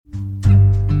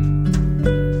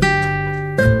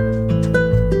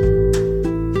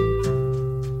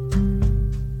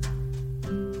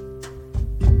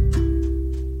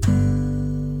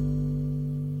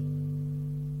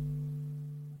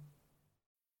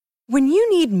When you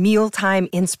need mealtime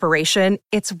inspiration,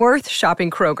 it's worth shopping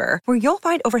Kroger, where you'll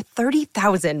find over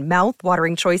 30,000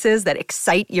 mouth-watering choices that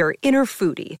excite your inner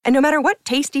foodie. And no matter what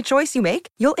tasty choice you make,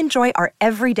 you'll enjoy our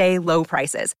everyday low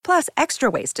prices, plus extra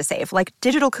ways to save, like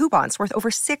digital coupons worth over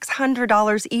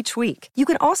 $600 each week. You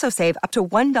can also save up to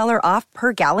 $1 off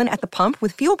per gallon at the pump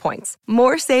with fuel points.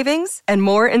 More savings and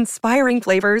more inspiring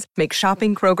flavors make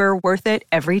shopping Kroger worth it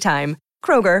every time.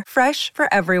 Kroger, fresh for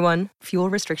everyone. Fuel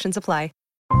restrictions apply.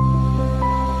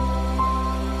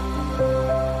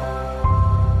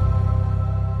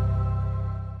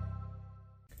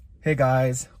 Hey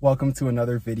guys, welcome to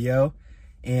another video.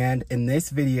 And in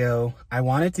this video, I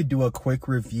wanted to do a quick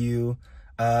review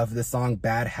of the song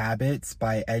Bad Habits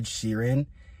by Ed Sheeran.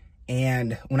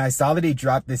 And when I saw that he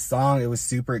dropped this song, it was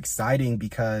super exciting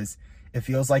because it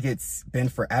feels like it's been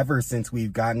forever since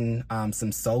we've gotten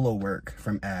some solo work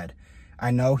from Ed.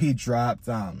 I know Ed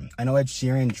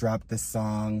Sheeran dropped this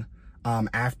song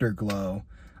Afterglow,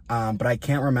 but I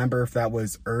can't remember if that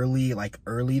was early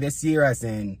this year, as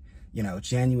in,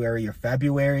 January or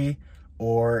February,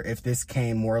 or if this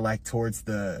came more like towards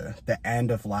the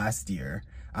end of last year,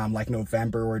 like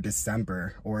November or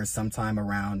December, or sometime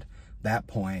around that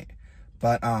point.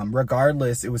 But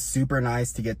regardless, it was super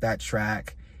nice to get that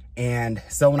track. And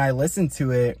so when I listened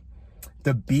to it,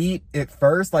 the beat at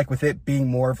first, like with it being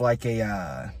more of like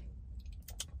a,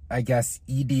 I guess,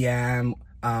 EDM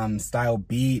style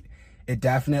beat, it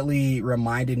definitely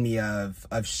reminded me of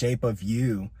Shape of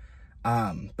You.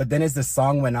 But then as the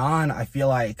song went on, I feel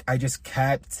like I just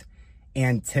kept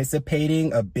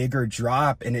anticipating a bigger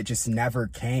drop and it just never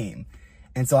came.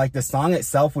 And so like the song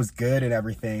itself was good and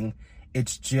everything.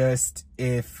 It's just,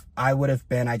 if I would have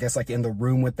been, I guess, like in the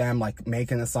room with them, like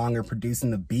making the song or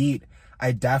producing the beat,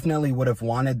 I definitely would have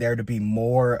wanted there to be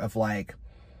more of like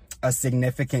a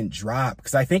significant drop.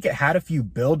 Cause I think it had a few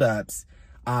buildups,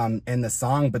 in the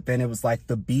song, but then it was like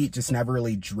the beat just never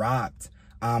really dropped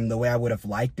the way I would have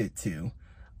liked it to.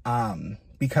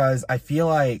 Because I feel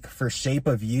like for Shape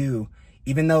of You,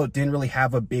 even though it didn't really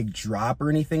have a big drop or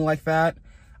anything like that,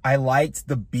 I liked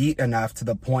the beat enough to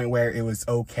the point where it was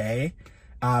okay.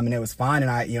 And it was fine.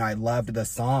 And I loved the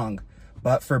song.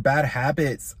 But for Bad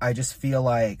Habits, I just feel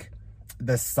like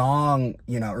the song,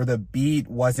 or the beat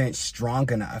wasn't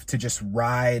strong enough to just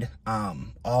ride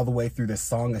all the way through the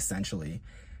song, essentially.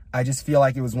 I just feel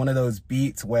like it was one of those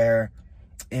beats where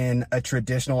in a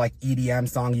traditional like EDM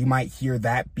song, you might hear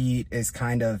that beat is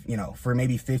kind of, for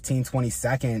maybe 15, 20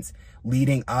 seconds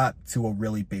leading up to a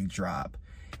really big drop.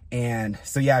 And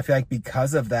so, yeah, I feel like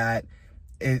because of that,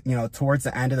 it, towards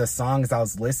the end of the song, as I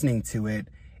was listening to it,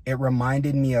 it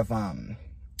reminded me of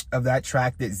that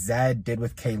track that Zedd did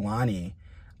with Kehlani.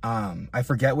 I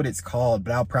forget what it's called,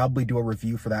 but I'll probably do a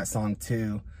review for that song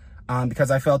too.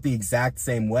 Because I felt the exact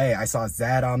same way. I saw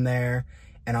Zedd on there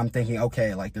and I'm thinking,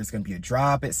 okay, like there's going to be a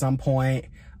drop at some point,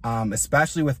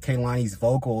 especially with Kehlani's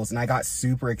vocals. And I got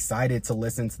super excited to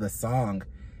listen to the song.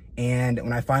 And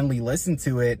when I finally listened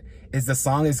to it, as the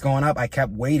song is going up, I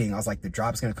kept waiting. I was like, the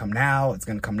drop's going to come now. It's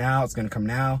going to come now. It's going to come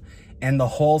now. And the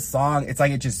whole song, it's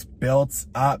like it just built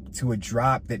up to a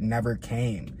drop that never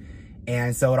came.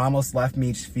 And so it almost left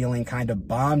me feeling kind of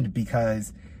bummed,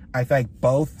 because I feel like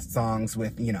both songs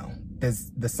with,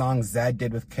 the song Zedd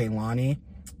did with Kehlani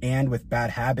and with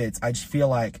Bad Habits, I just feel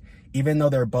like even though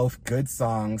they're both good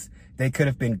songs, they could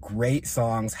have been great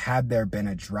songs had there been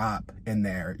a drop in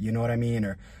there, you know what I mean?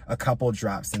 Or a couple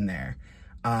drops in there.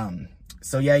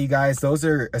 So yeah, you guys, those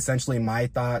are essentially my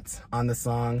thoughts on the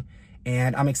song.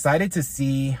 And I'm excited to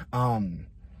see,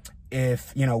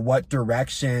 if, what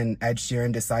direction Ed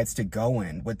Sheeran decides to go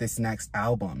in with this next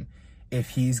album.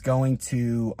 If he's going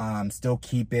to, still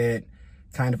keep it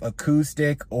kind of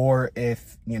acoustic, or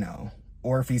if,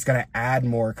 or if he's going to add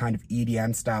more kind of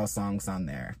EDM style songs on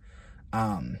there.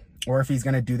 Or if he's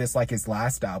going to do this like his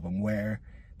last album, where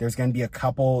there's going to be a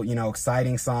couple,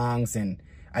 exciting songs and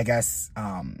I guess,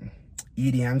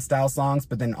 EDM style songs,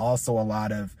 but then also a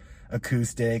lot of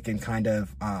acoustic and kind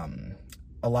of,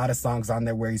 a lot of songs on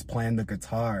there where he's playing the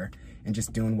guitar and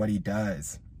just doing what he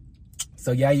does.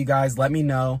 So yeah, you guys, let me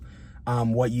know,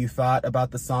 what you thought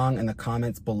about the song in the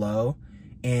comments below.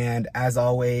 And as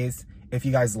always, if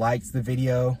you guys liked the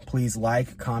video, please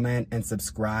like, comment, and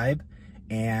subscribe.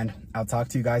 And I'll talk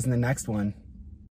to you guys in the next one.